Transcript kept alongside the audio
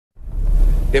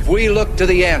if we look to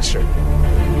the answer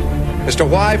as to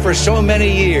why for so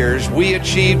many years we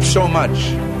achieved so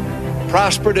much,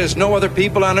 prospered as no other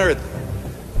people on earth,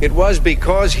 it was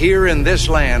because here in this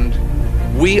land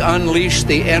we unleashed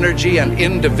the energy and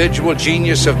individual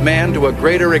genius of man to a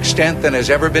greater extent than has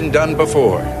ever been done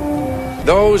before.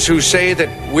 Those who say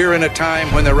that we're in a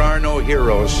time when there are no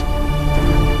heroes,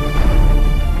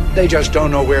 they just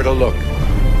don't know where to look.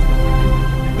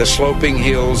 The sloping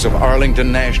hills of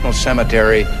Arlington National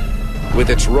Cemetery, with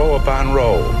its row upon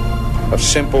row of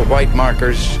simple white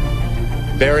markers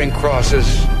bearing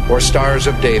crosses or stars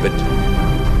of David,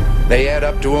 they add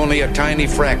up to only a tiny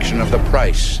fraction of the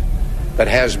price that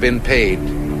has been paid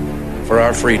for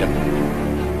our freedom.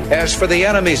 As for the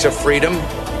enemies of freedom,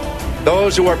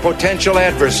 those who are potential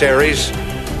adversaries,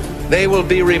 they will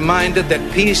be reminded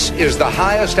that peace is the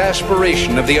highest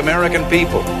aspiration of the American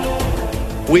people.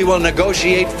 We will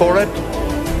negotiate for it,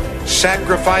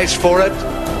 sacrifice for it.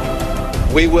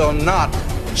 We will not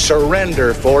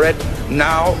surrender for it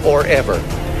now or ever.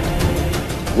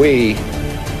 We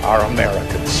are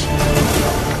Americans.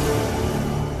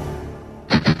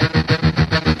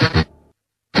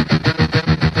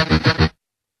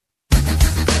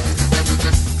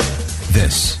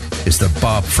 This is the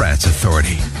Bob Frantz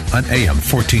Authority on AM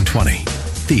 1420.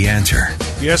 The Answer.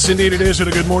 Yes, indeed it is, and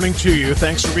a good morning to you.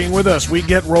 Thanks for being with us. We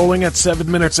get rolling at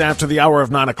 7 minutes after the hour of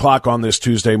 9 o'clock on this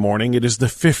Tuesday morning. It is the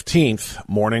 15th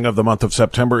morning of the month of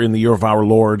September in the year of our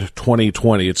Lord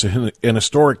 2020. It's an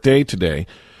historic day today,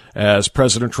 as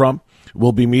President Trump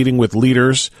will be meeting with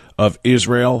leaders of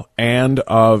Israel and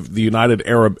of the United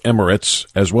Arab Emirates,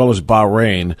 as well as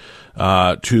Bahrain,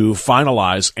 to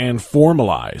finalize and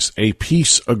formalize a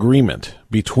peace agreement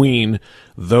between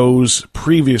those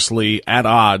previously at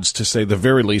odds, to say the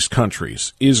very least,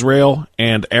 countries, Israel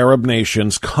and Arab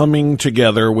nations coming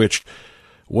together, which,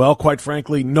 well, quite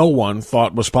frankly, no one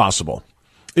thought was possible.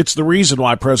 It's the reason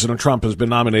why President Trump has been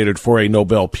nominated for a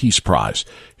Nobel Peace Prize.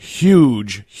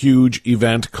 Huge, huge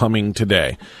event coming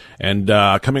today. And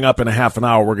coming up in a half an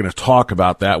hour, we're going to talk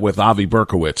about that with Avi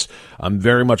Berkowitz. I'm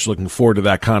very much looking forward to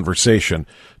that conversation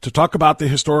to talk about the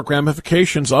historic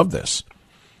ramifications of this.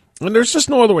 And there's just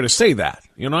no other way to say that.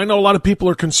 You know, I know a lot of people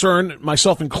are concerned,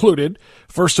 myself included,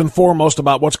 first and foremost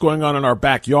about what's going on in our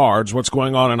backyards, what's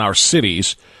going on in our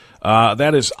cities.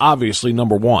 That is obviously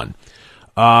number one.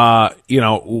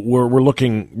 We're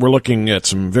looking at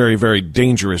some very, very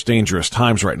dangerous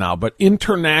times right now. But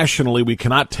internationally, we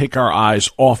cannot take our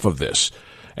eyes off of this.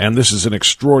 And this is an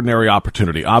extraordinary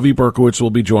opportunity. Avi Berkowitz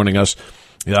will be joining us.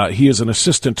 He is an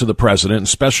assistant to the president and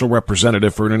special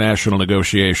representative for international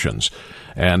negotiations.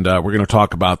 And we're going to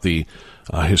talk about the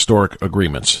historic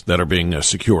agreements that are being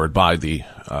secured by the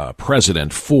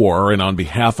president for and on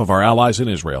behalf of our allies in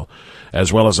Israel,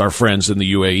 as well as our friends in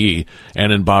the UAE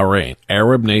and in Bahrain.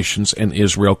 Arab nations and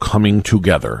Israel coming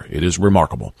together. It is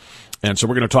remarkable. And so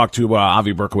we're going to talk to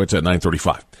Avi Berkowitz at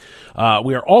 9:35.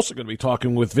 We are also going to be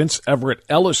talking with Vince Everett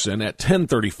Ellison at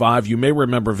 10:35. You may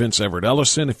remember Vince Everett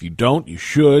Ellison. If you don't, you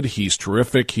should. He's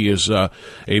terrific. He is a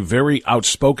very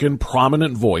outspoken,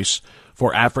 prominent voice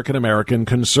for African-American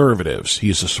conservatives. He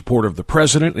is a supporter of the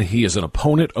president, and he is an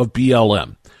opponent of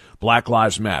BLM, Black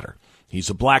Lives Matter. He's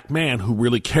a black man who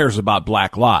really cares about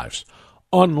black lives,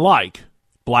 unlike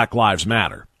Black Lives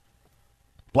Matter.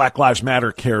 Black Lives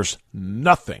Matter cares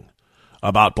nothing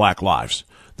about black lives.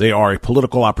 They are a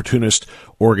political opportunist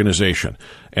organization,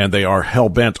 and they are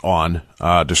hell-bent on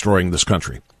destroying this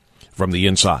country from the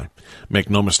inside.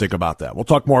 Make no mistake about that. We'll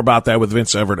talk more about that with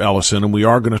Vince Everett Ellison, and we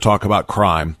are going to talk about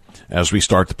crime as we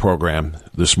start the program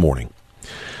this morning.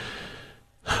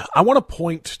 I want to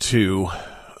point to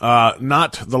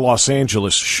not the Los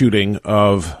Angeles shooting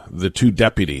of the two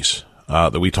deputies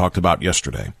that we talked about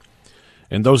yesterday.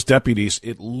 And those deputies,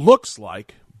 it looks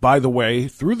like, by the way,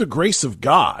 through the grace of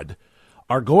God,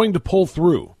 are going to pull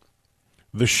through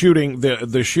the shootings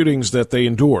that they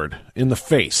endured in the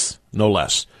face, no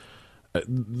less.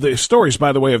 The stories,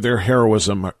 by the way, of their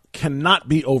heroism cannot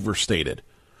be overstated.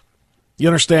 You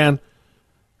understand?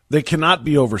 They cannot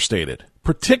be overstated,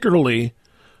 particularly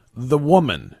the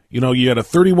woman. You know, you had a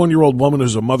 31-year-old woman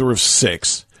who's a mother of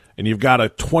 6, and you've got a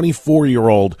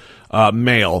 24-year-old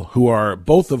male, who are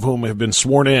both of whom have been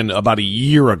sworn in about a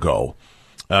year ago.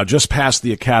 Just passed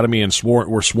the academy and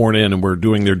were sworn in and were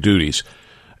doing their duties.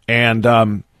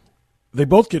 And they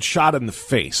both get shot in the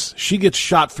face. She gets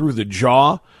shot through the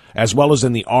jaw as well as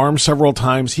in the arm several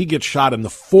times. He gets shot in the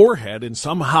forehead, and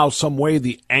somehow, some way,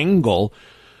 the angle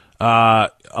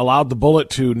allowed the bullet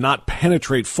to not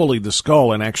penetrate fully the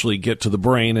skull and actually get to the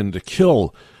brain and to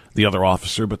kill the other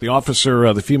officer. But the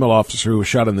officer, the female officer who was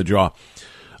shot in the jaw,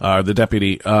 the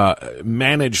deputy,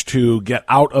 managed to get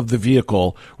out of the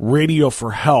vehicle, radio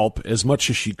for help as much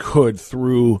as she could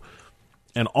through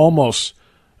an almost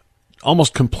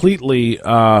completely,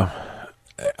 I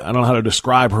don't know how to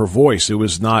describe her voice. It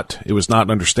was not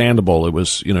understandable. It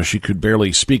was, she could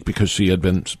barely speak because she had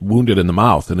been wounded in the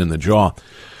mouth and in the jaw.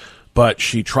 But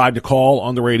she tried to call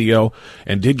on the radio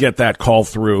and did get that call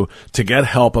through to get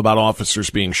help about officers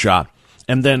being shot.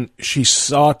 And then she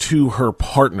saw to her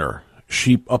partner.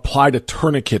 She applied a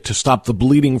tourniquet to stop the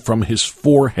bleeding from his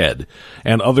forehead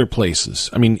and other places.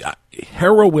 I mean,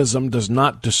 heroism does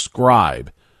not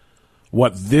describe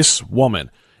what this woman,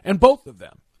 and both of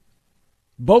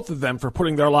them for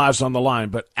putting their lives on the line,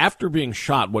 but after being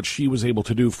shot, what she was able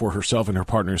to do for herself and her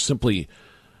partner is simply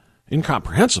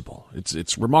incomprehensible.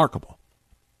 It's remarkable.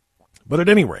 But at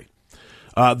any rate,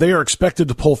 they are expected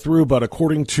to pull through, but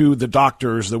according to the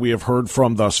doctors that we have heard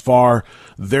from thus far,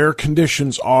 their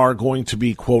conditions are going to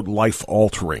be, quote,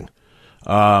 life-altering.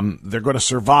 They're going to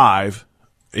survive,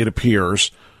 it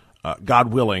appears,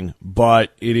 God willing,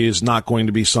 but it is not going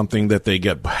to be something that they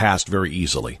get past very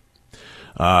easily.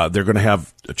 They're going to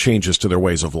have changes to their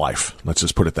ways of life. Let's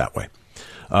just put it that way.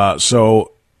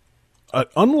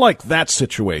 Unlike that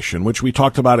situation, which we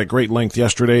talked about at great length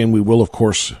yesterday, and we will, of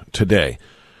course, today,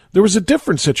 there was a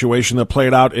different situation that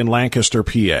played out in Lancaster,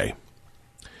 PA.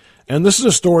 And this is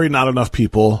a story not enough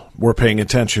people were paying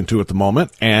attention to at the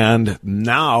moment. And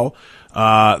now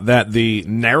that the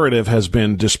narrative has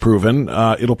been disproven,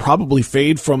 it'll probably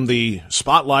fade from the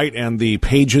spotlight and the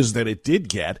pages that it did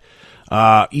get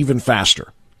even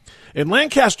faster. In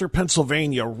Lancaster,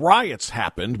 Pennsylvania, riots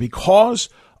happened because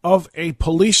of a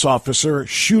police officer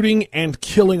shooting and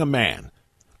killing a man.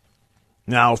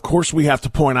 Now, of course, we have to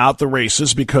point out the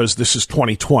races because this is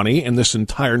 2020 and this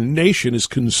entire nation is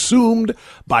consumed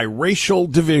by racial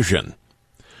division.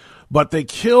 But they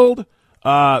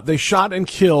shot and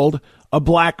killed a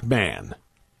black man.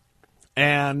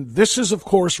 And this is, of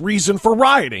course, reason for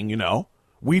rioting,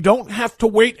 We don't have to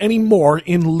wait anymore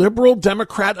in liberal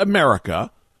Democrat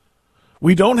America.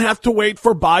 We don't have to wait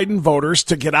for Biden voters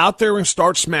to get out there and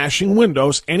start smashing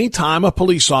windows anytime a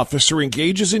police officer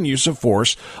engages in use of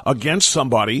force against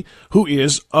somebody who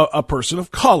is a person of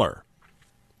color.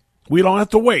 We don't have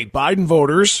to wait. Biden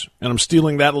voters, and I'm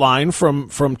stealing that line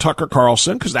from Tucker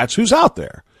Carlson because that's who's out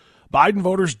there. Biden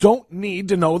voters don't need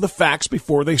to know the facts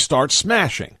before they start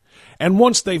smashing. And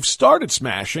once they've started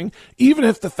smashing, even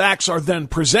if the facts are then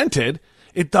presented,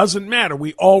 it doesn't matter.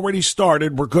 We already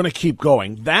started. We're going to keep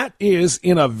going. That is,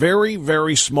 in a very,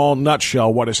 very small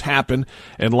nutshell, what has happened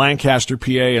in Lancaster,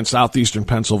 PA, and southeastern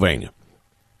Pennsylvania.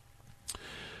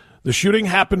 The shooting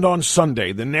happened on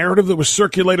Sunday. The narrative that was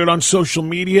circulated on social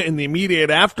media in the immediate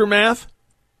aftermath,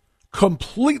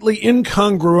 completely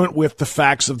incongruent with the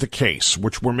facts of the case,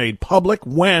 which were made public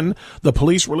when the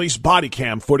police released body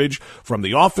cam footage from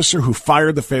the officer who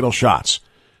fired the fatal shots.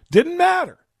 Didn't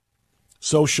matter.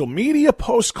 Social media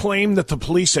posts claimed that the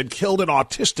police had killed an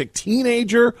autistic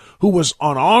teenager who was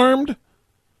unarmed,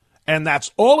 and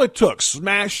that's all it took.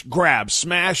 Smash, grab,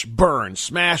 smash, burn,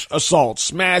 smash, assault,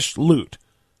 smash, loot.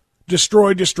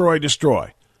 Destroy, destroy,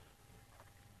 destroy.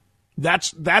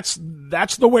 That's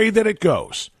the way that it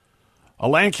goes. A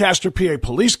Lancaster, PA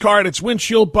police car had its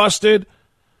windshield busted.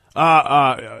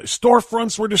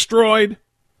 Storefronts were destroyed.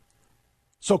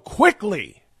 So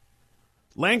quickly,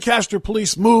 Lancaster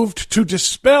police moved to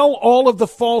dispel all of the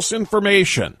false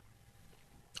information.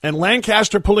 And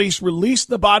Lancaster police released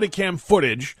the body cam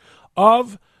footage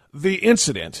of the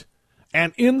incident.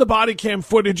 And in the body cam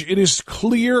footage, it is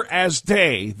clear as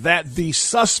day that the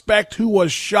suspect who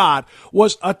was shot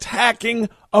was attacking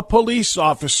a police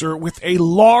officer with a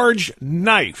large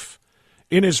knife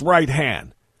in his right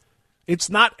hand. It's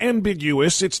not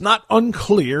ambiguous. It's not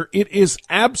unclear. It is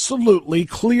absolutely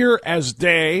clear as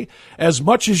day. As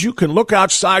much as you can look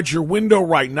outside your window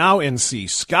right now and see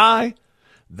sky,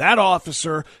 that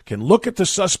officer can look at the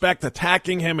suspect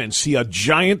attacking him and see a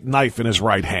giant knife in his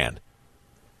right hand.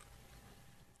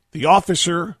 The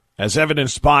officer, as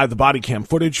evidenced by the body cam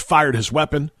footage, fired his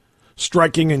weapon,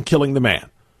 striking and killing the man.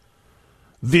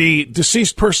 The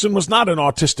deceased person was not an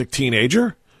autistic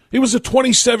teenager. He was a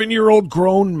 27-year-old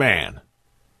grown man.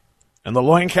 And the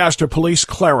Lancaster police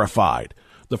clarified.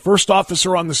 The first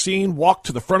officer on the scene walked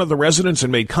to the front of the residence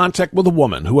and made contact with a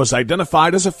woman who was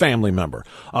identified as a family member.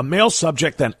 A male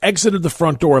subject then exited the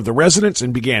front door of the residence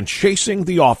and began chasing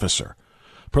the officer.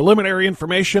 Preliminary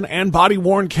information and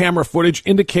body-worn camera footage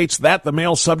indicates that the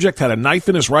male subject had a knife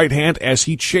in his right hand as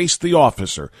he chased the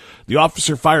officer. The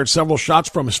officer fired several shots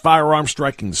from his firearm,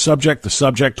 striking the subject. The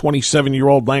subject,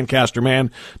 27-year-old Lancaster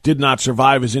man, did not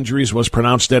survive. His injuries, was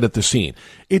pronounced dead at the scene.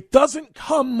 It doesn't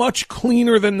come much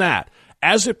cleaner than that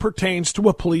as it pertains to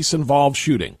a police-involved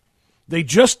shooting. They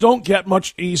just don't get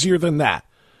much easier than that.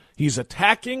 He's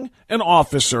attacking an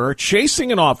officer,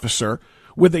 chasing an officer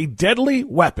with a deadly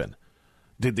weapon.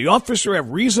 Did the officer have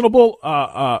reasonable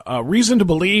reason to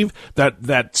believe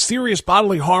that serious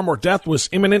bodily harm or death was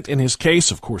imminent in his case?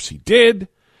 Of course he did.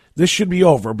 This should be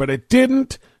over, but it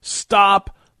didn't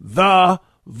stop the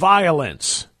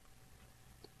violence.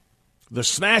 The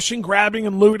snatching, grabbing,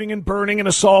 and looting, and burning, and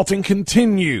assaulting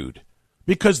continued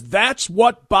because that's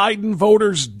what Biden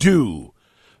voters do.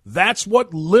 That's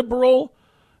what liberal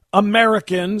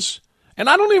Americans, and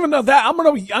I don't even know that. I'm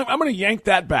gonna yank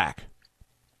that back.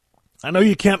 I know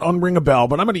you can't unring a bell,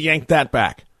 but I'm going to yank that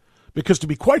back. Because to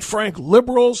be quite frank,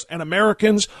 liberals and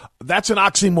Americans, that's an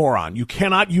oxymoron. You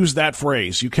cannot use that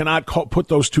phrase. You cannot put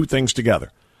those two things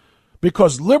together.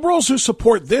 Because liberals who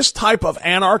support this type of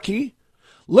anarchy,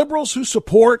 liberals who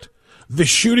support the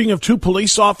shooting of 2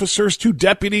 police officers, 2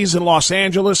 deputies in Los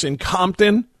Angeles, in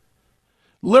Compton,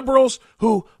 liberals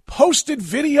who posted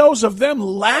videos of them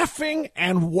laughing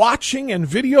and watching and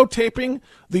videotaping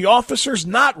the officers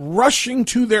not rushing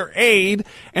to their aid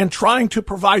and trying to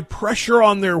provide pressure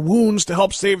on their wounds to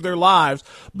help save their lives,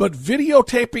 but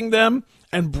videotaping them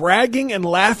and bragging and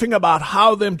laughing about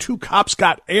how them 2 cops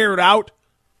got aired out.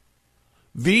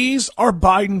 These are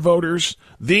Biden voters.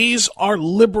 These are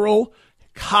liberal,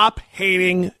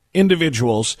 cop-hating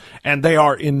individuals, and they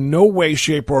are in no way,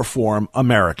 shape, or form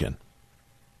American.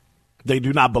 They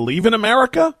do not believe in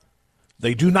America.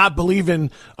 They do not believe in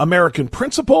American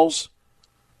principles.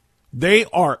 They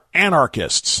are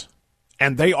anarchists,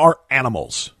 and they are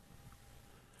animals.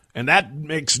 And that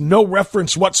makes no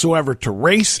reference whatsoever to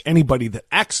race. Anybody that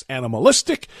acts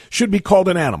animalistic should be called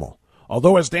an animal.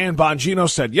 Although, as Dan Bongino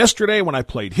said yesterday when I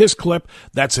played his clip,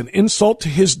 that's an insult to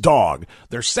his dog.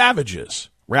 They're savages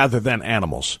rather than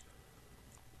animals.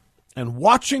 And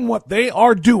watching what they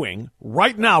are doing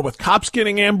right now with cops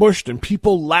getting ambushed and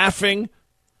people laughing,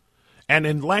 and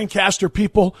in Lancaster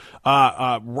people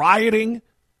rioting,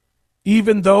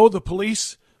 even though the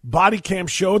police body cam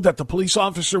showed that the police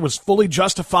officer was fully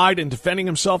justified in defending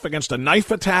himself against a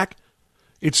knife attack,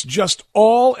 it's just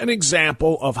all an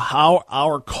example of how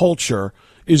our culture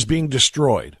is being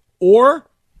destroyed. Or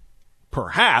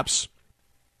perhaps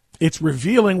it's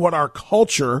revealing what our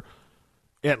culture,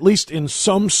 at least in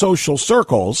some social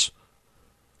circles,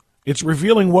 it's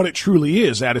revealing what it truly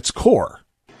is at its core.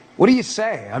 What do you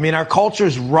say? I mean, our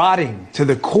culture's rotting to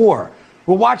the core.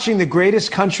 We're watching the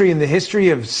greatest country in the history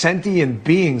of sentient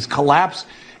beings collapse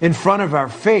in front of our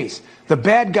face. The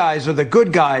bad guys are the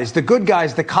good guys,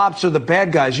 the cops are the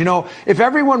bad guys. You know, if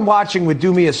everyone watching would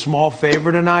do me a small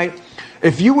favor tonight,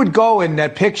 if you would go in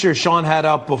that picture Sean had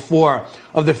up before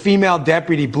of the female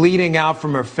deputy bleeding out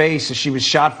from her face as she was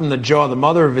shot from the jaw, the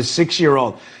mother of his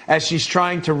 6-year-old, as she's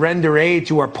trying to render aid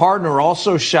to her partner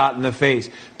also shot in the face,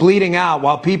 bleeding out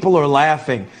while people are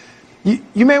laughing.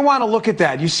 You may want to look at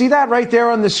that. You see that right there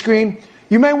on the screen?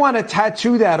 You may want to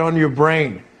tattoo that on your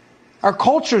brain. Our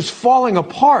culture's falling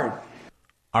apart.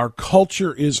 Our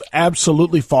culture is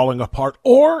absolutely falling apart,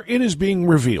 or it is being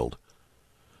revealed.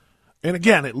 And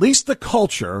again, at least the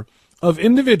culture of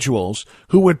individuals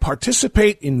who would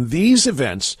participate in these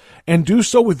events and do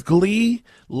so with glee,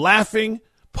 laughing,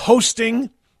 posting,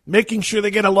 making sure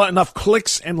they get enough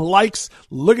clicks and likes.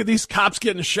 Look at these cops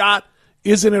getting shot.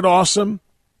 Isn't it awesome?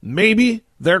 Maybe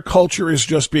their culture is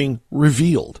just being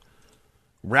revealed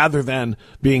rather than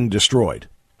being destroyed.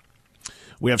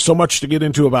 We have so much to get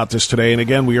into about this today, and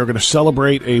again, we are going to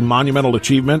celebrate a monumental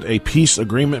achievement, a peace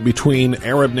agreement between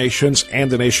Arab nations and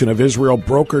the nation of Israel,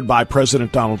 brokered by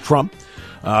President Donald Trump.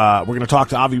 We're going to talk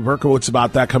to Avi Berkowitz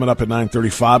about that coming up at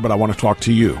 9:35, but I want to talk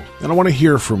to you, and I want to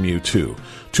hear from you, too.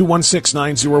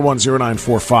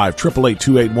 216-901-0945,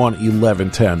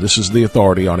 888-281-1110. This is The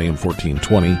Authority on AM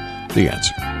 1420, The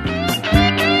Answer.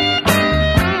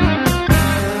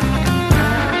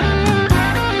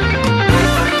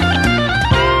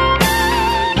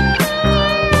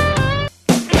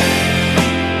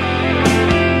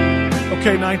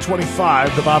 Okay,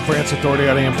 9:25, the Bob France Authority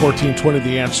on AM 1420,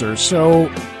 The Answer.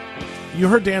 So, you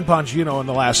heard Dan Bongino in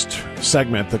the last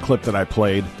segment, the clip that I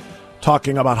played,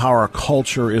 talking about how our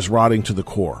culture is rotting to the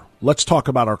core. Let's talk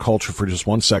about our culture for just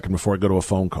 1 second before I go to a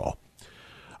phone call.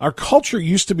 Our culture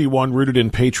used to be one rooted in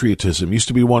patriotism, used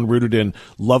to be one rooted in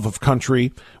love of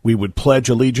country. We would pledge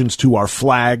allegiance to our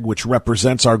flag, which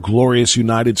represents our glorious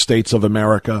United States of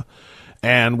America,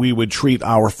 and we would treat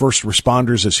our first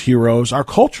responders as heroes. Our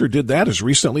culture did that as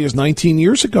recently as 19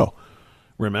 years ago.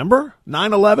 Remember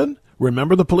 9/11?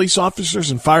 Remember the police officers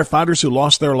and firefighters who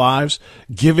lost their lives,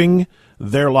 giving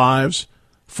their lives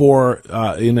for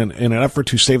in an effort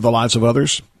to save the lives of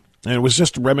others? And it was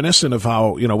just reminiscent of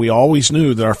how, we always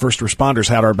knew that our first responders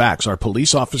had our backs. Our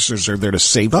police officers are there to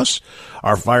save us.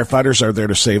 Our firefighters are there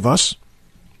to save us.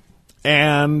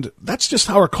 And that's just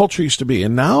how our culture used to be.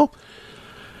 And now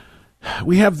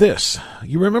we have this.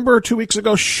 You remember 2 weeks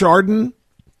ago, Chardon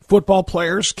football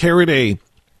players carried an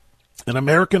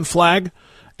American flag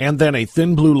and then a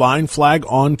thin blue line flag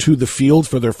onto the field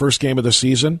for their first game of the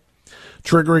season,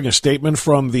 triggering a statement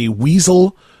from the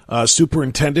Weasel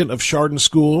superintendent of Chardon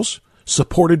schools,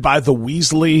 supported by the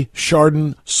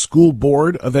Weasley-Chardon School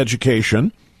Board of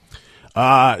Education,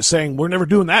 saying, we're never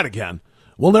doing that again.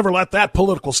 We'll never let that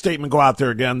political statement go out there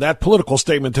again. That political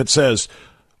statement that says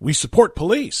we support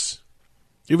police,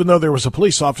 even though there was a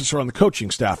police officer on the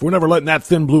coaching staff. We're never letting that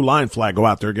thin blue line flag go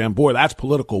out there again. Boy, that's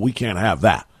political. We can't have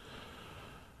that.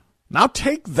 Now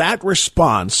take that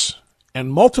response and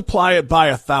multiply it by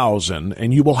 1,000,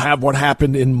 and you will have what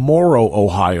happened in Morrow,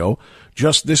 Ohio,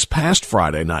 just this past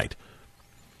Friday night.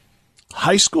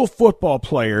 High school football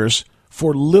players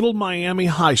for Little Miami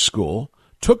High School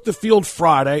took the field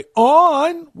Friday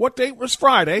on, what date was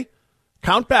Friday?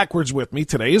 Count backwards with me.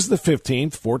 Today is the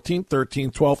 15th, 14th,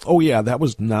 13th, 12th. Oh, yeah, that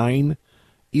was 9/11.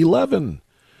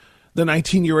 The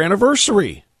 19-year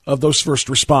anniversary of those first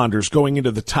responders going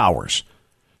into the towers,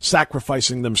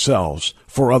 sacrificing themselves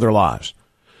for other lives.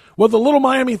 Well, the Little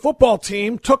Miami football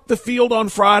team took the field on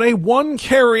Friday, one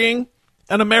carrying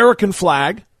an American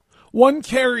flag, one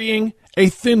carrying a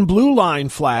thin blue line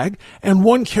flag, and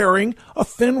one carrying a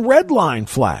thin red line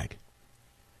flag.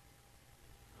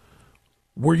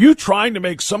 Were you trying to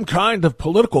make some kind of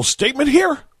political statement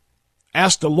here?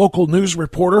 Asked a local news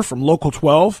reporter from Local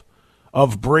 12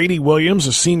 of Brady Williams,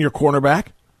 a senior cornerback.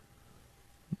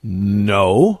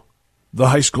 No, the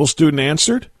high school student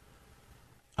answered.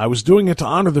 I was doing it to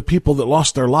honor the people that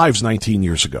lost their lives 19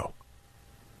 years ago.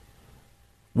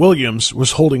 Williams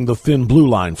was holding the thin blue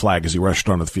line flag as he rushed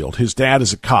onto the field. His dad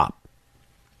is a cop.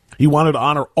 He wanted to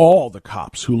honor all the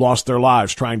cops who lost their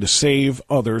lives trying to save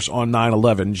others on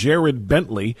 9/11. Jared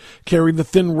Bentley carried the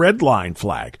thin red line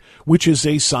flag, which is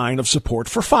a sign of support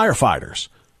for firefighters.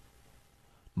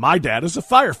 My dad is a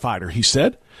firefighter, he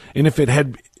said, and if it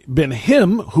had been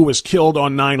him who was killed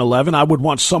on 9/11, I would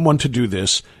want someone to do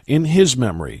this in his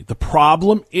memory. The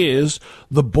problem is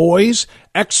the boys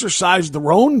exercise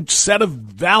their own set of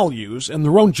values and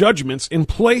their own judgments in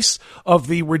place of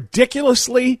the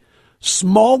ridiculously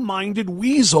small-minded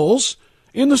weasels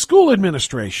in the school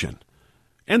administration.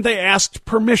 And they asked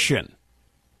permission.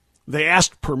 They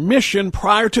asked permission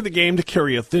prior to the game to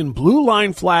carry a thin blue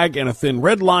line flag and a thin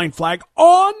red line flag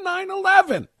on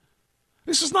 9/11.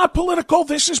 This is not political.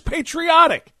 This is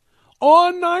patriotic.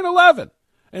 On 9/11.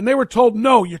 And they were told,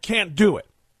 no, you can't do it.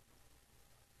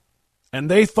 And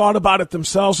they thought about it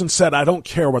themselves and said, I don't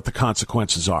care what the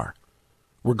consequences are.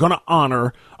 We're going to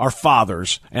honor our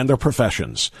fathers and their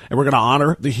professions. And we're going to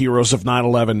honor the heroes of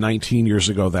 9/11 19 years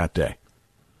ago that day.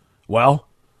 Well,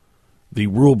 the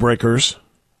rule breakers,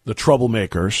 the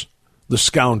troublemakers, the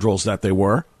scoundrels that they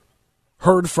were,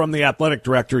 heard from the athletic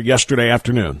director yesterday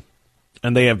afternoon.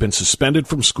 And they have been suspended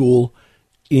from school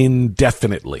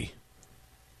indefinitely.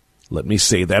 Let me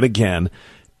say that again,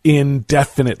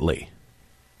 indefinitely.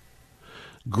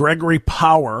 Gregory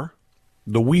Power,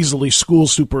 the Weasley school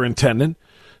superintendent,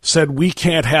 said we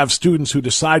can't have students who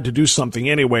decide to do something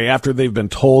anyway after they've been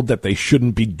told that they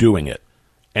shouldn't be doing it.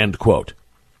 End quote.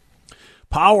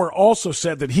 Power also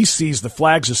said that he sees the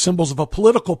flags as symbols of a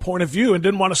political point of view and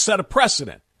didn't want to set a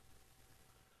precedent.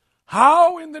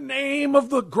 How in the name of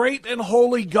the great and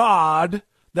holy God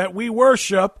that we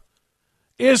worship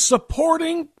is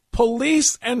supporting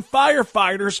police and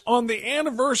firefighters on the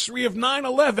anniversary of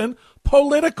 9/11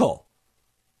 political?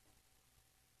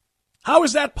 How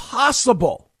is that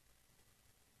possible?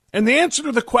 And the answer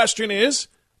to the question is,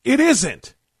 it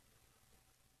isn't.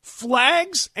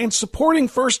 Flags and supporting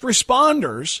first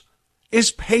responders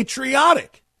is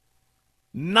patriotic,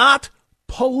 not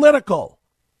political.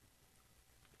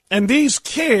 And these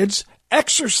kids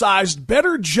exercised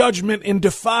better judgment in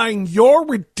defying your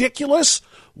ridiculous,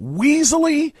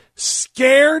 weaselly,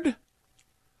 scared,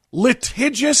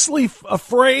 litigiously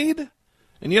afraid.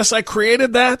 And yes, I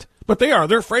created that, but they are.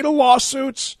 They're afraid of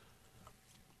lawsuits.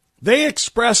 They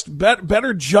expressed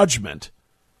better judgment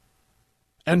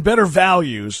and better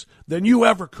values than you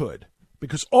ever could,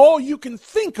 because all you can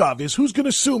think of is who's going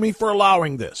to sue me for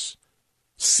allowing this.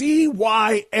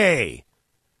 CYA.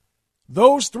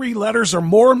 Those three letters are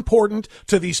more important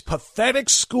to these pathetic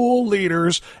school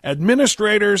leaders,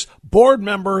 administrators, board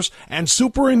members, and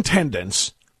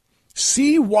superintendents.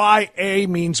 CYA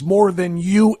means more than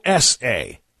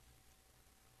USA.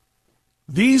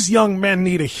 These young men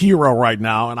need a hero right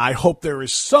now, and I hope there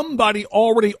is somebody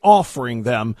already offering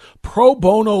them pro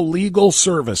bono legal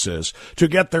services to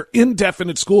get their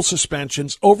indefinite school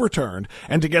suspensions overturned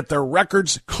and to get their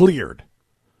records cleared.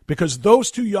 Because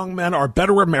those two young men are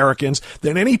better Americans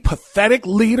than any pathetic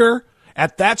leader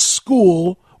at that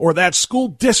school or that school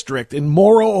district in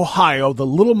Morrow, Ohio, the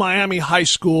Little Miami High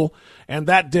School and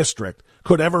that district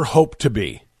could ever hope to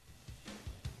be.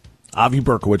 Avi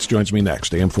Berkowitz joins me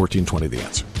next. AM 1420, The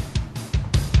Answer.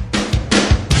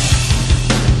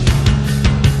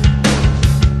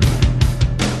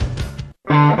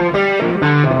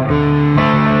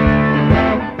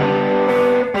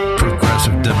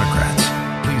 Progressive Democrats,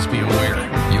 please be aware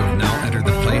you have now entered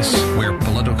the place where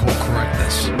political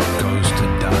correctness goes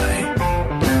to die.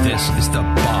 This is the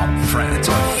Bob Frantz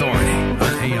Authority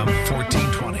on AM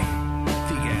 1420.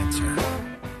 The Answer.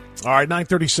 All right,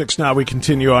 9:36 now. We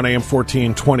continue on AM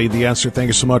 1420. The Answer. Thank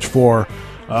you so much for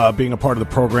being a part of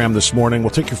the program this morning. We'll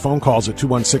take your phone calls at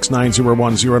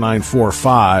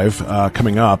 216-901-0945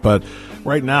 coming up. But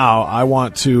right now, I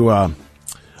want to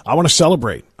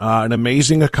celebrate an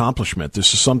amazing accomplishment.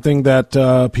 This is something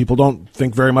that people don't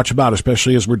think very much about,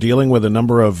 especially as we're dealing with a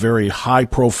number of very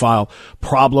high-profile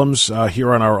problems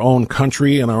here in our own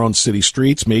country, in our own city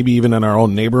streets, maybe even in our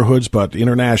own neighborhoods. But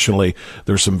internationally,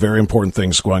 there's some very important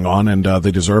things going on, and they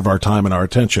deserve our time and our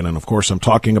attention. And, of course, I'm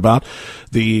talking about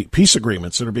the peace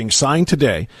agreements that are being signed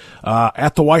today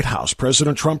at the White House.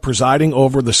 President Trump presiding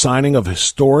over the signing of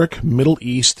historic Middle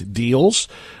East deals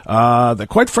that,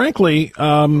 quite frankly,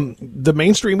 the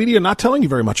mainstream media are not telling you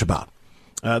very much about.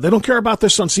 They don't care about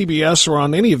this on CBS or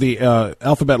on any of the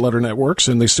alphabet letter networks,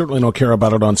 and they certainly don't care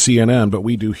about it on CNN, but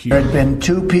we do here. There have been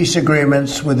two peace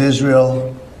agreements with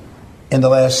Israel in the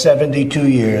last 72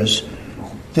 years.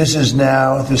 This is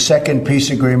now the second peace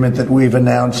agreement that we've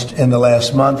announced in the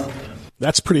last month.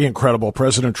 That's pretty incredible.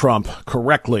 President Trump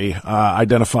correctly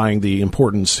identifying the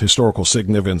importance, historical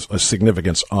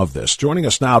significance of this. Joining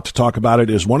us now to talk about it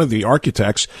is one of the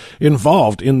architects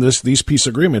involved in these peace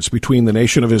agreements between the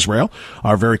nation of Israel,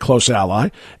 our very close ally,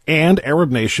 and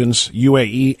Arab nations,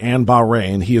 UAE and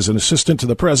Bahrain. He is an assistant to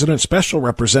the president, special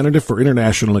representative for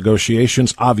international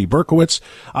negotiations, Avi Berkowitz.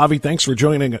 Avi, thanks for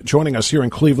joining us here in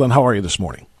Cleveland. How are you this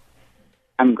morning?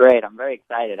 I'm great. I'm very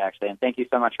excited, actually, and thank you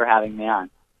so much for having me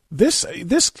on. This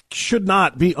should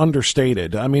not be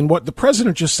understated. I mean, what the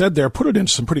president just said there, put it in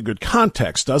some pretty good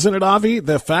context, doesn't it, Avi?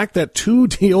 The fact that two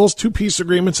peace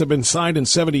agreements have been signed in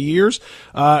 70 years,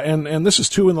 and this is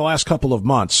two in the last couple of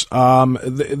months.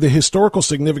 The historical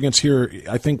significance here,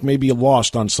 I think, may be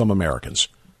lost on some Americans.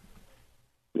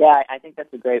 Yeah, I think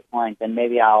that's a great point, and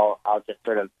maybe I'll just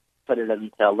sort of put it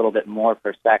into a little bit more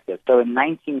perspective. So in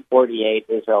 1948,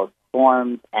 Israel is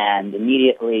formed and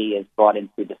immediately is brought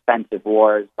into defensive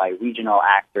wars by regional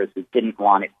actors who didn't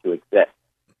want it to exist.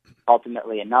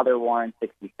 Ultimately, another war in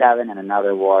 67 and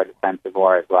another war, defensive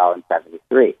war as well, in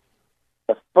 73.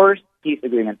 The first peace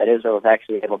agreement that Israel was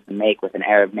actually able to make with an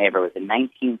Arab neighbor was in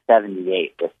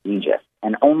 1978 with Egypt,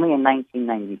 and only in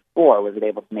 1994 was it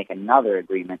able to make another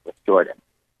agreement with Jordan.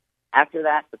 After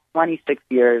that, for 26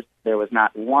 years, there was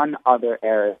not one other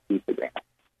Arab peace agreement.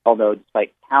 Although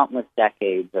despite countless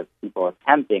decades of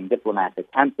diplomats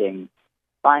attempting,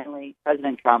 finally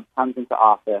President Trump comes into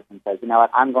office and says, you know what,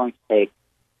 I'm going to take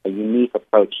a unique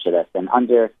approach to this. And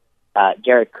under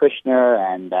Jared Kushner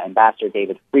and Ambassador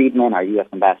David Friedman, our U.S.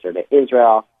 ambassador to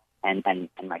Israel, and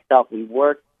myself, we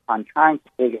worked on trying to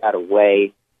figure out a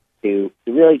way to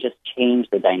really just change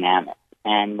the dynamic.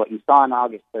 And what you saw on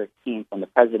August 13th when the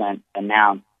president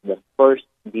announced the first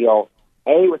deal,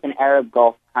 A, with an Arab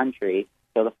Gulf country,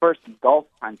 so the first Gulf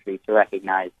country to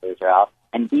recognize Israel,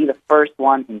 and B, the first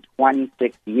one in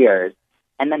 26 years,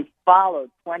 and then followed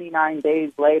 29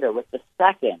 days later with the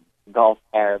second Gulf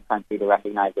Arab country to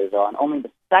recognize Israel, and only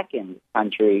the second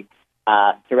country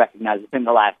to recognize it in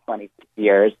the last 26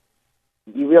 years.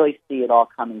 You really see it all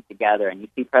coming together, and you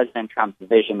see President Trump's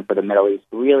vision for the Middle East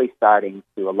really starting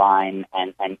to align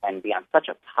and be on such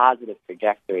a positive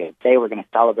trajectory. And today we're going to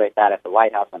celebrate that at the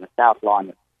White House on the South Lawn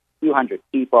with a few hundred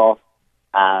people,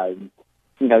 where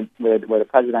the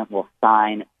president will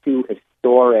sign two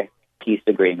historic peace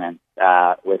agreements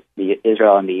with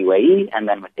Israel and the UAE, and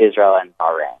then with Israel and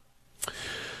Bahrain.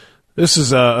 This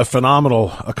is a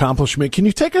phenomenal accomplishment. Can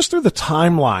you take us through the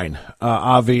timeline,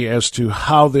 Avi, as to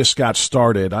how this got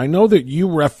started? I know that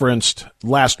you referenced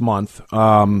last month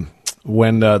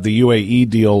when the UAE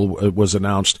deal was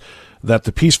announced that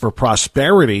the Peace for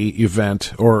Prosperity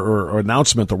event or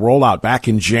announcement, the rollout back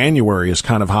in January is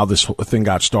kind of how this thing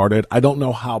got started. I don't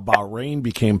know how Bahrain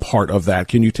became part of that.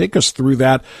 Can you take us through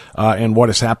that and what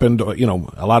has happened? You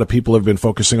know, a lot of people have been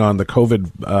focusing on the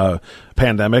COVID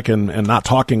pandemic and not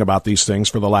talking about these things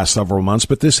for the last several months,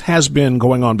 but this has been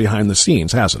going on behind the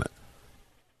scenes, hasn't it?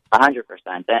 100%.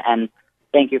 And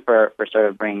thank you for sort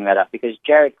of bringing that up, because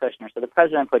Jared Kushner, so the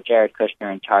president put Jared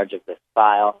Kushner in charge of this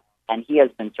file, and he has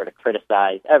been sort of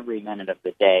criticized every minute of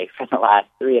the day for the last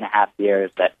 3.5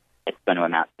 years that it's going to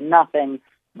amount to nothing.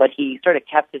 But he sort of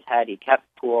kept his head, he kept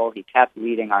cool, he kept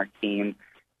leading our team.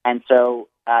 And so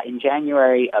in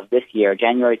January of this year,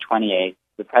 January 28th,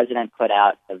 the president put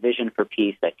out a vision for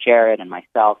peace that Jared and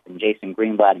myself and Jason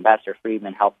Greenblatt, Ambassador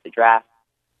Friedman, helped to draft.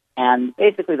 And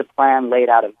basically the plan laid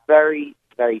out a very,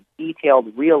 very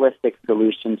detailed, realistic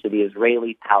solution to the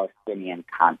Israeli-Palestinian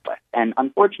conflict. And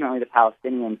unfortunately, the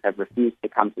Palestinians have refused to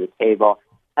come to the table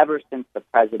ever since the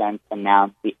president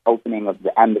announced the opening of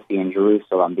the embassy in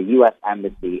Jerusalem, the U.S.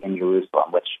 embassy in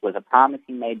Jerusalem, which was a promise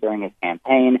he made during his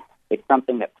campaign. It's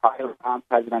something that prior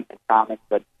presidents had promised,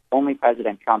 but only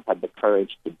President Trump had the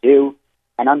courage to do.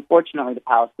 And unfortunately, the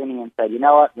Palestinians said, you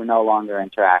know what, we're no longer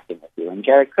interacting with you. And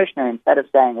Jared Kushner, instead of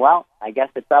saying, well, I guess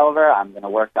it's over, I'm going to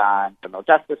work on criminal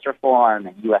justice reform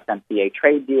and USMCA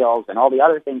trade deals and all the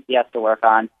other things he has to work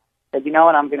on, said, you know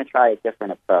what, I'm going to try a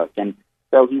different approach. And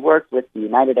so he worked with the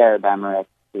United Arab Emirates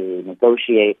to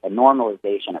negotiate a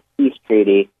normalization, a peace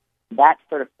treaty. That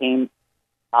sort of came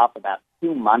up about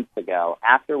 2 months ago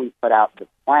after we put out the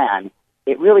plan.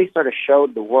 It really sort of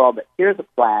showed the world that here's a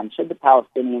plan. Should the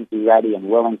Palestinians be ready and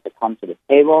willing to come to the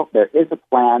table, there is a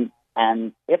plan.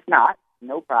 And if not,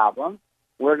 no problem.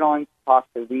 We're going to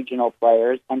talk to regional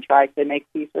players and try to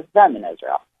make peace with them in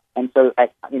Israel. And so,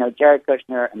 Jared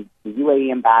Kushner and the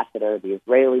UAE ambassador, the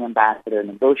Israeli ambassador,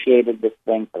 negotiated this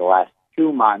thing for the last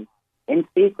 2 months in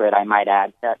secret, I might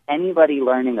add, without anybody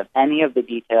learning of any of the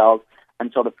details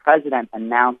until the president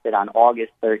announced it on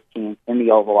August 13th in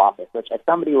the Oval Office, which, as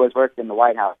somebody who has worked in the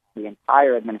White House the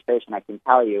entire administration, I can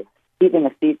tell you, keeping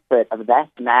a secret of that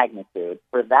magnitude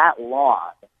for that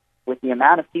long, with the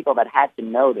amount of people that had to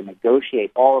know to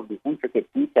negotiate all of the intricate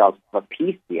details of a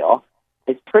peace deal,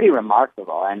 is pretty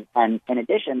remarkable. And in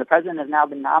addition, the president has now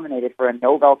been nominated for a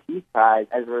Nobel Peace Prize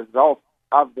as a result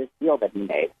of this deal that he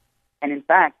made. And in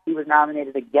fact, he was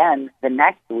nominated again the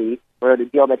next week for the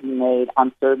deal that he made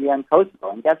on Serbia and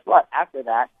Kosovo. And guess what? After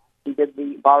that, he did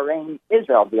the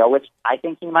Bahrain-Israel deal, which I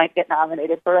think he might get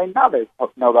nominated for another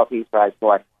Nobel Peace Prize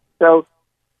for. So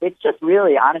it's just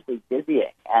really, honestly,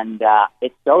 dizzying. And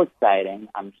it's so exciting.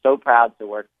 I'm so proud to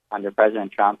work under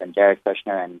President Trump and Jared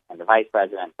Kushner and the Vice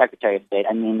President, Secretary of State.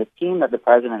 I mean, the team that the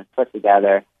President has put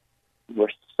together, we're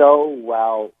so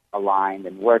well aligned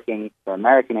and working for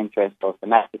American interests, both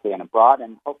domestically and abroad.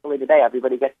 And hopefully today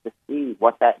everybody gets to see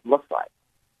what that looks like.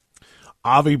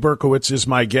 Avi Berkowitz is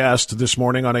my guest this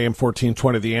morning on AM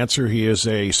 1420 The Answer. He is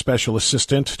a special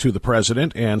assistant to the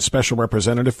president and special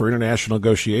representative for international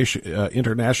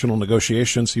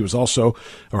negotiations. He was also,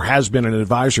 or has been, an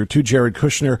advisor to Jared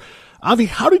Kushner. Avi,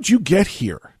 how did you get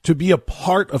here to be a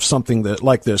part of something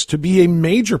like this, to be a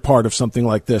major part of something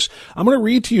like this? I'm going to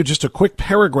read to you just a quick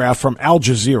paragraph from Al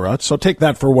Jazeera, so take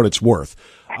that for what it's worth.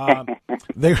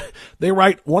 They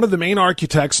write, one of the main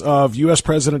architects of U.S.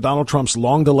 President Donald Trump's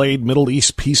long-delayed Middle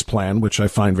East peace plan, which I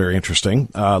find very interesting,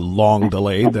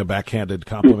 long-delayed, the backhanded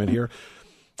compliment here,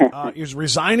 is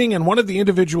resigning, and one of the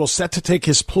individuals set to take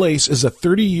his place is a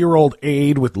 30-year-old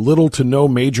aide with little to no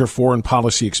major foreign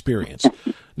policy experience.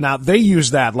 Now, they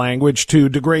use that language to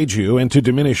degrade you and to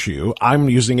diminish you. I'm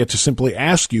using it to simply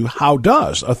ask you, how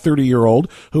does a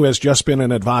 30-year-old who has just been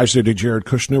an advisor to Jared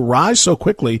Kushner rise so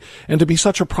quickly and to be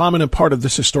such a prominent part of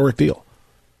this historic deal?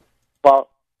 Well,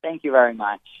 thank you very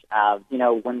much.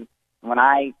 When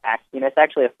I actually, it's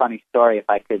actually a funny story if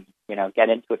I could, get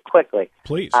into it quickly.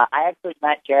 Please. I actually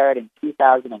met Jared in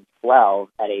 2012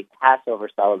 at a Passover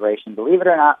celebration, believe it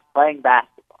or not, playing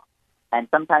basketball. And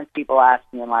sometimes people ask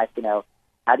me in life,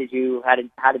 how did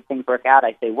things work out?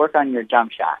 I say, work on your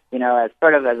jump shot, as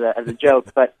sort of as a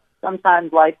joke. But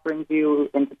sometimes life brings you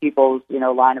into people's,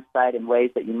 line of sight in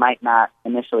ways that you might not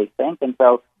initially think. And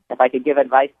so if I could give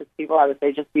advice to people, I would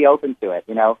say just be open to it.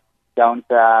 Don't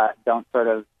sort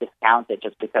of discount it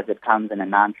just because it comes in a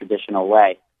non-traditional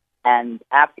way. And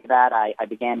after that, I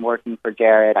began working for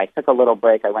Jared. I took a little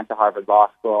break. I went to Harvard Law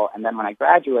School. And then when I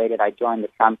graduated, I joined the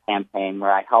Trump campaign,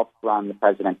 where I helped run the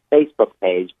president's Facebook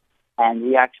page. And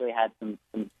we actually had some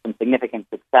significant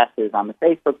successes on the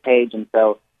Facebook page. And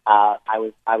so I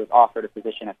was offered a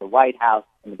position at the White House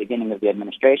in the beginning of the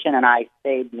administration, and I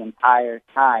stayed the entire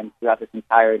time throughout this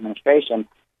entire administration.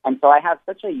 And so I have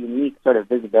such a unique sort of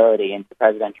visibility into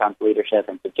President Trump's leadership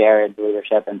and to Jared's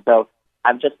leadership. And so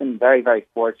I've just been very, very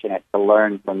fortunate to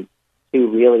learn from two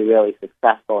really, really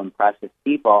successful, impressive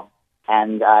people.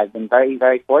 And I've been very,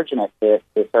 very fortunate to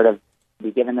sort of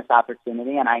be given this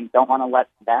opportunity, and I don't want to let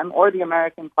them or the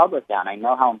American public down. I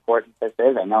know how important this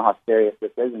is. I know how serious this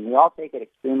is, and we all take it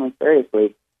extremely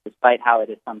seriously, despite how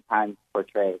it is sometimes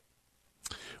portrayed.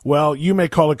 Well, you may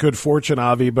call it good fortune,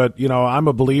 Avi, but, I'm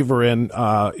a believer in,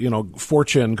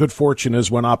 fortune. Good fortune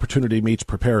is when opportunity meets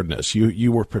preparedness.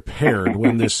 You were prepared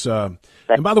when this, and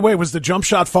by the way, was the jump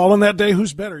shot falling that day?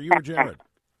 Who's better, you or Jared?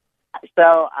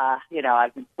 So,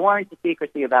 I've been sworn to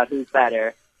secrecy about who's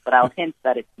better, but I'll hint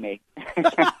that it's me.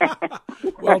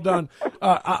 Well done.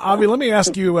 Avi, let me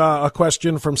ask you a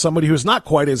question from somebody who's not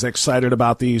quite as excited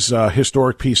about these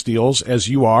historic peace deals as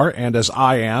you are, and as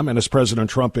I am, and as President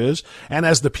Trump is, and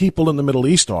as the people in the Middle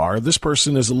East are. This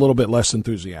person is a little bit less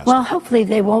enthusiastic. Well, hopefully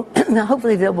they will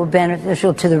be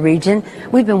beneficial to the region.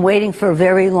 We've been waiting for a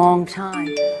very long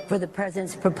time for the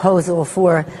president's proposal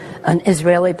for an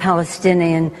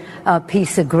Israeli-Palestinian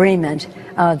peace agreement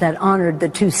that honored the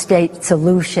two-state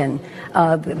solution.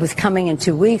 It was coming in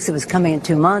 2 weeks. It was coming in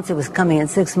 2 months. It was coming in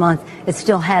 6 months. It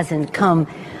still hasn't come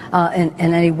in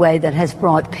any way that has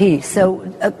brought peace. So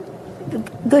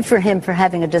good for him for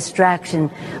having a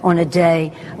distraction on a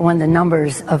day when the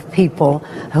numbers of people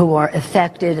who are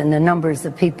affected and the numbers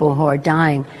of people who are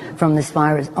dying from this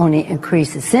virus only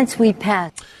increases. Since we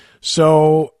passed.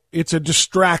 So it's a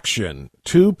distraction.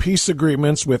 2 peace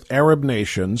agreements with Arab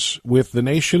nations, with the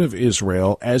nation of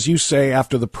Israel, as you say,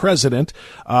 after the president.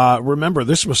 Remember,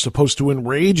 this was supposed to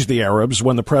enrage the Arabs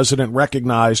when the president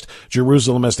recognized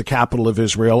Jerusalem as the capital of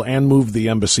Israel and moved the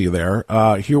embassy there.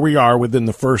 Here we are within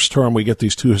the first term. We get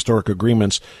these 2 historic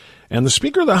agreements, and the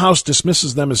Speaker of the House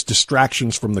dismisses them as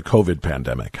distractions from the COVID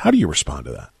pandemic. How do you respond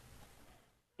to that?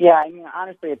 Yeah, I mean,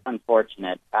 honestly, it's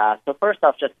unfortunate. So first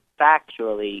off, just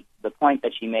factually, the point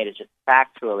that she made is just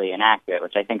factually inaccurate,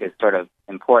 which I think is sort of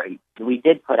important. We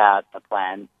did put out a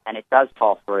plan, and it does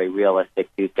call for a realistic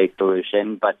two-state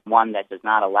solution, but one that does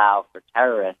not allow for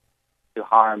terrorists to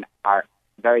harm our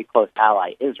very close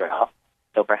ally, Israel.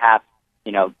 So perhaps,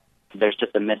 there's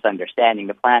just a misunderstanding.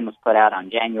 The plan was put out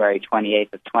on January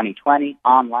 28th of 2020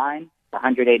 online. It's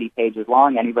 180 pages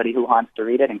long. Anybody who wants to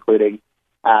read it, including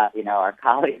our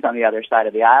colleagues on the other side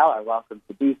of the aisle, are welcome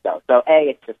to do so. So, A,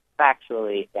 it's just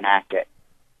factually inaccurate.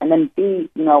 And then, B,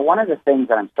 one of the things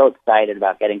that I'm so excited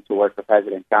about getting to work for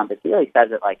President Trump is he really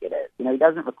says it like it is. He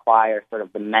doesn't require sort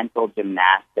of the mental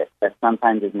gymnastics that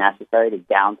sometimes is necessary to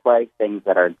downplay things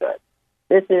that are good.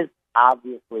 This is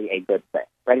obviously a good thing,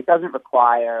 right? It doesn't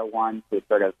require one to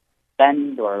sort of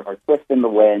bend or twist in the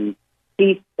wind.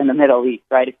 Peace in the Middle East,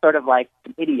 right? It's sort of like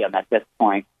an idiom at this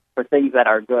point for things that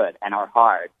are good and are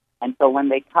hard. And so when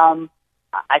they come,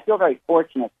 I feel very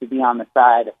fortunate to be on the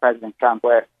side of President Trump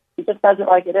where he just does it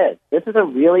like it is. This is a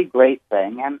really great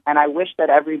thing, and I wish that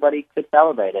everybody could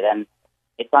celebrate it. And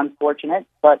it's unfortunate,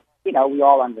 but, we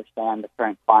all understand the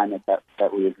current climate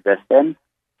that we exist in.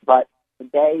 But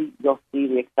today you'll see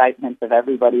the excitement of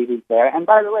everybody who's there. And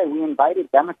by the way, we invited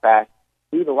Democrats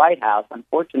to the White House.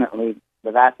 Unfortunately,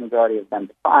 the vast majority of them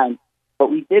declined,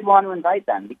 but we did want to invite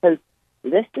them because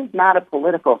this is not a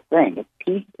political thing. It's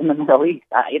peace in the Middle East.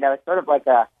 It's sort of like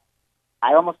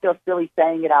I almost feel silly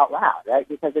saying it out loud, right?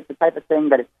 Because it's the type of thing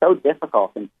that is so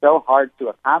difficult and so hard to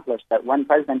accomplish that when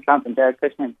President Trump and Jared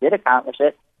Kushner did accomplish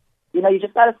it, you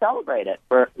just got to celebrate it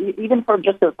even for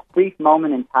just a brief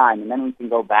moment in time, and then we can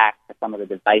go back to some of the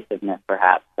divisiveness,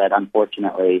 perhaps, that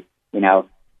unfortunately,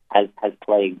 has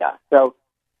plagued us. So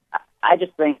I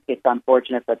just think it's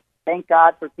unfortunate, but thank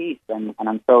God for peace, and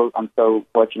I'm so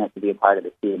fortunate to be a part of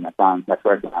this team that's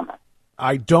working on this.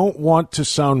 I don't want to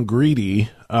sound greedy,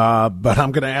 but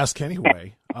I'm going to ask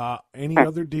anyway. Any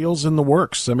other deals in the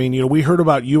works? I mean, we heard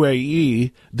about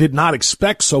UAE, did not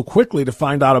expect so quickly to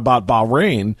find out about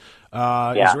Bahrain.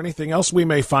 Is there anything else we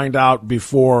may find out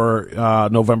before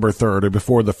November 3rd or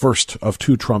before the first of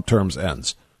 2 Trump terms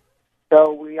ends?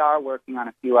 So we are working on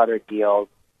a few other deals.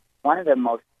 One of the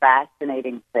most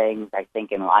fascinating things, I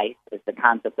think, in life is the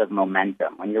concept of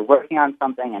momentum. When you're working on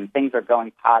something and things are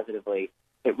going positively,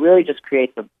 it really just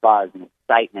creates a buzz and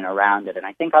excitement around it. And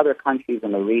I think other countries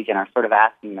in the region are sort of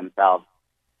asking themselves,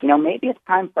 maybe it's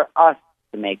time for us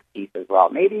to make peace as well.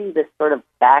 Maybe this sort of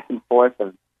back and forth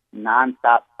of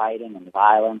nonstop fighting and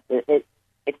violence,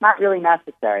 it's not really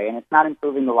necessary, and it's not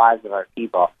improving the lives of our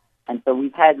people. And so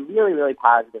we've had really, really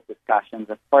positive discussions.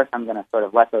 Of course, I'm going to sort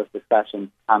of let those discussions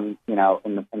come, in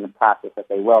the process that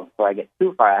they will before I get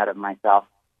too far ahead of myself.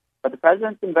 But the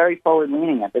president's been very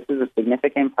forward-leaning that this is a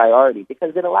significant priority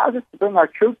because it allows us to bring our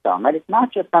troops home, right? It's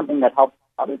not just something that helps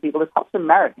other people, it helps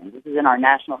Americans. This is in our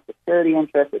national security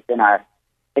interest. It's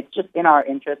just in our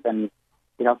interest. And,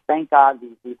 thank God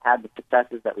we've had the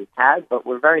successes that we've had, but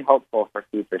we're very hopeful for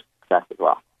future success as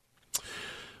well.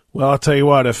 Well, I'll tell you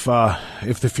what, if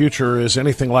the future is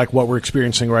anything like what we're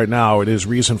experiencing right now, it is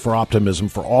reason for optimism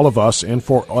for all of us and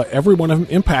for everyone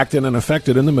impacted and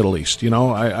affected in the Middle East.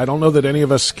 I don't know that any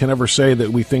of us can ever say that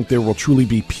we think there will truly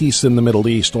be peace in the Middle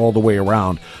East all the way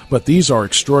around, but these are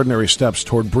extraordinary steps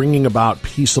toward bringing about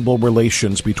peaceable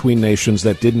relations between nations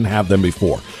that didn't have them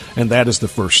before, and that is the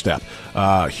first step.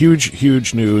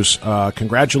 Huge news.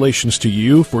 Congratulations to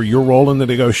you for your role in the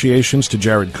negotiations, to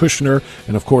Jared Kushner,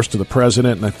 and of course to the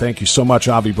president, and thank you so much,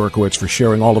 Avi Berkowitz, for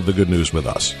sharing all of the good news with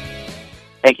us.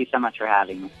 Thank you so much for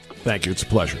having me. Thank you. It's a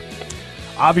pleasure.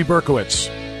 Avi Berkowitz.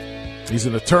 He's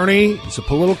an attorney. He's a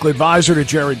political advisor to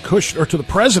Jared Kushner, or to the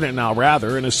president now,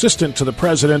 rather, an assistant to the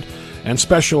president and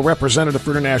special representative for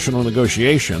international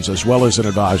negotiations, as well as an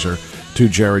advisor to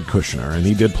Jared Kushner. And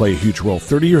he did play a huge role,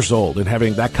 30 years old, in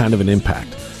having that kind of an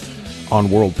impact on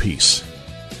world peace.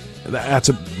 That's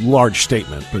a large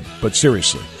statement, but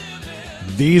seriously.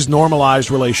 These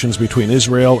normalized relations between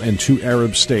Israel and two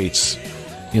Arab states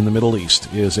in the Middle East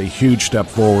is a huge step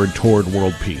forward toward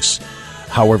world peace,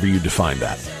 however you define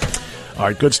that. All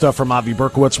right, good stuff from Avi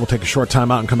Berkowitz. We'll take a short time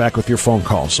out and come back with your phone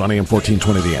calls on AM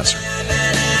 1420 The Answer.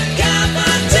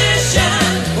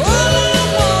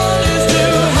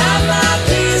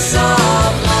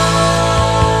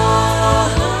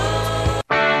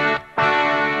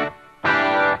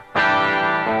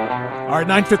 All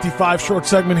right, 9:55, short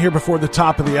segment here before the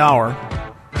top of the hour.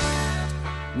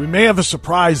 We may have a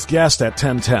surprise guest at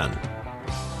 10:10.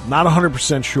 Not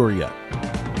 100% sure yet.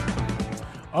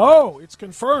 Oh, it's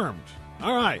confirmed.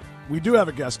 All right, we do have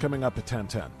a guest coming up at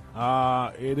 10:10.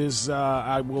 It is,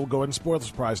 I will go ahead and spoil the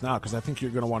surprise now because I think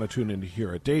you're going to want to tune in to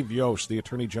hear it. Dave Yost, the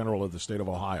Attorney General of the state of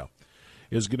Ohio,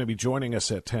 is going to be joining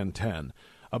us at 10:10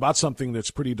 about something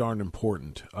that's pretty darn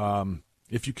important.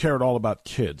 If you care at all about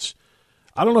kids,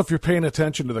 I don't know if you're paying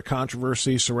attention to the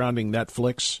controversy surrounding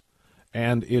Netflix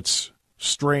and its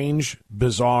strange,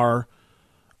 bizarre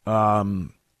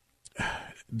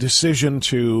decision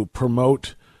to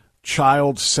promote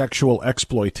child sexual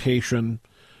exploitation,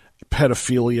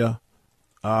 pedophilia.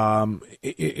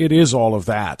 It is all of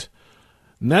that.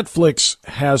 Netflix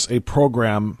has a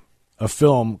program, a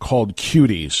film called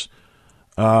Cuties,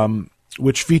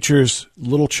 which features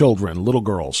little children, little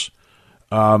girls,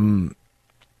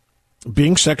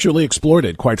 being sexually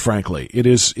exploited, quite frankly. It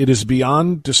is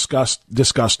beyond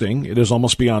disgusting. It is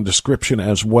almost beyond description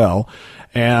as well.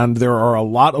 And there are a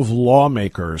lot of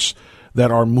lawmakers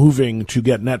that are moving to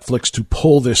get Netflix to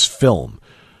pull this film.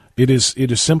 It is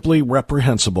simply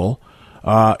reprehensible.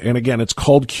 And again, it's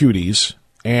called Cuties.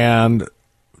 And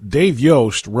Dave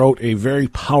Yost wrote a very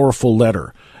powerful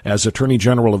letter as Attorney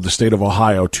General of the state of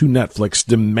Ohio to Netflix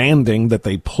demanding that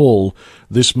they pull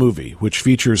this movie, which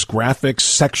features graphic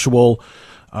sexual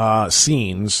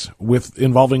scenes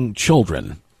involving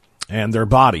children and their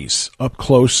bodies, up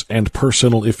close and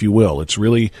personal, if you will. It's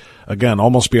really, again,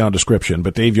 almost beyond description,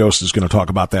 but Dave Yost is going to talk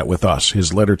about that with us,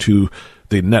 his letter to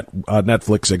the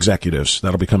Netflix executives.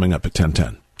 That'll be coming up at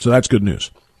 10:10. So that's good news.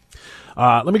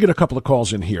 Let me get a couple of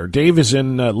calls in here. Dave is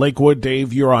in Lakewood.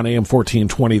 Dave, you're on AM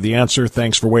 1420. The Answer.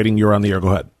 Thanks for waiting. You're on the air. Go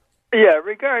ahead. Yeah,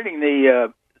 regarding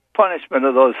the punishment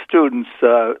of those students,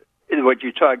 what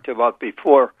you talked about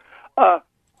before. The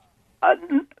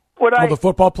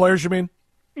football players, you mean?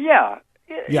 Yeah.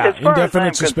 Yeah,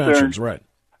 indefinite suspensions, right.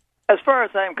 As far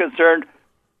as I'm concerned,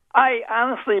 I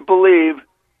honestly believe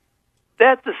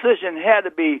that decision had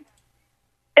to be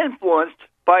influenced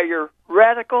by your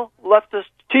radical leftist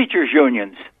teachers'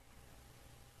 unions.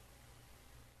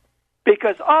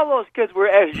 Because all those kids were,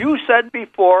 as you said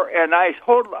before, and I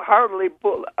wholeheartedly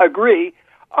agree,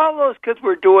 all those kids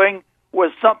were doing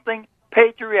was something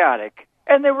patriotic,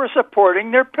 and they were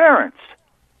supporting their parents.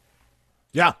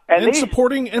 Yeah, and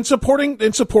supporting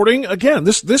again.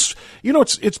 This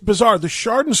it's bizarre. The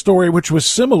Chardon story, which was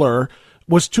similar,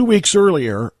 was 2 weeks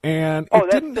earlier, and it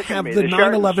didn't have the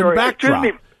 9/11 backdrop.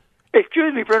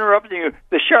 Excuse me for interrupting you.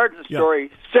 The Chardon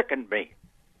story sickened me.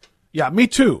 Yeah, me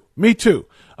too.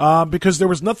 Because there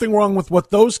was nothing wrong with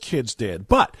what those kids did.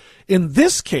 But In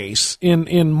this case,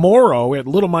 in Morrow at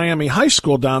Little Miami High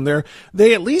School down there,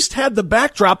 they at least had the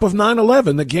backdrop of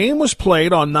 9/11. The game was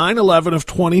played on 9/11 of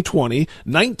 2020,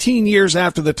 19 years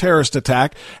after the terrorist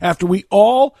attack, after we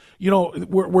all,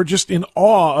 we're just in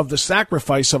awe of the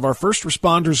sacrifice of our first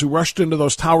responders who rushed into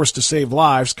those towers to save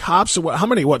lives. Cops,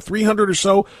 300 or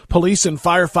so police and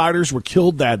firefighters were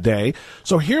killed that day.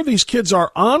 So here these kids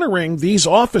are honoring these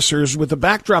officers with the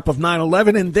backdrop of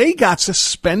 9/11, and they got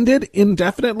suspended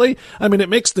indefinitely. I mean, it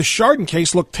makes the Chardon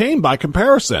case look tame by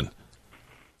comparison.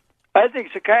 I think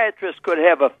psychiatrists could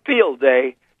have a field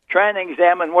day trying to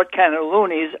examine what kind of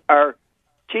loonies are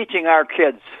teaching our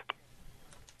kids.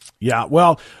 Yeah,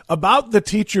 well, about the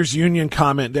teachers union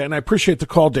comment, and I appreciate the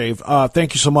call, Dave.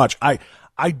 Thank you so much. I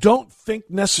don't think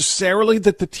necessarily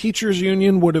that the teachers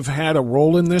union would have had a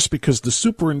role in this, because the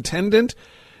superintendent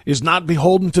is not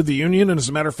beholden to the union, and as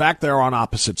a matter of fact, they're on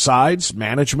opposite sides.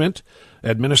 Management,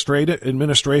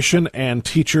 administration, and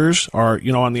teachers are,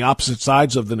 on the opposite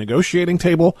sides of the negotiating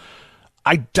table.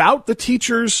 I doubt the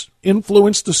teachers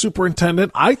influenced the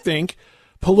superintendent. I think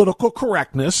political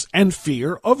correctness and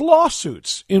fear of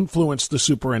lawsuits influenced the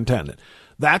superintendent.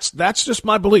 That's just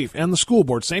my belief. And the school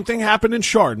board, same thing happened in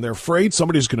Chardon. They're afraid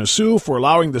somebody's going to sue for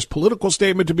allowing this political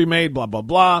statement to be made, blah, blah,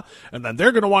 blah. And then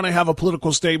they're going to want to have a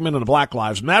political statement and a Black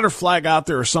Lives Matter flag out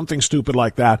there or something stupid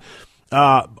like that.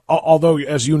 Although,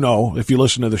 as you know, if you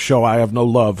listen to the show, I have no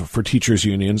love for teachers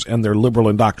unions and their liberal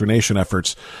indoctrination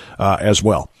efforts as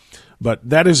well. But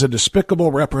that is a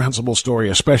despicable, reprehensible story,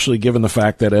 especially given the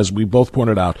fact that, as we both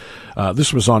pointed out,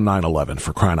 this was on 9/11,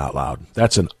 for crying out loud.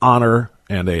 That's an honor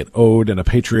and an ode and a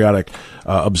patriotic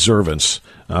observance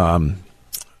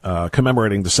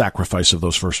commemorating the sacrifice of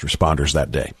those first responders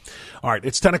that day. All right,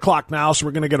 it's 10 o'clock now, so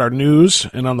we're going to get our news.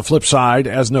 And on the flip side,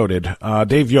 as noted,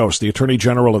 Dave Yost, the Attorney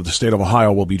General of the state of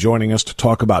Ohio, will be joining us to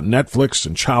talk about Netflix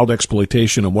and child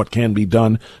exploitation and what can be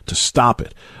done to stop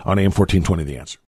it on AM 1420 The Answer.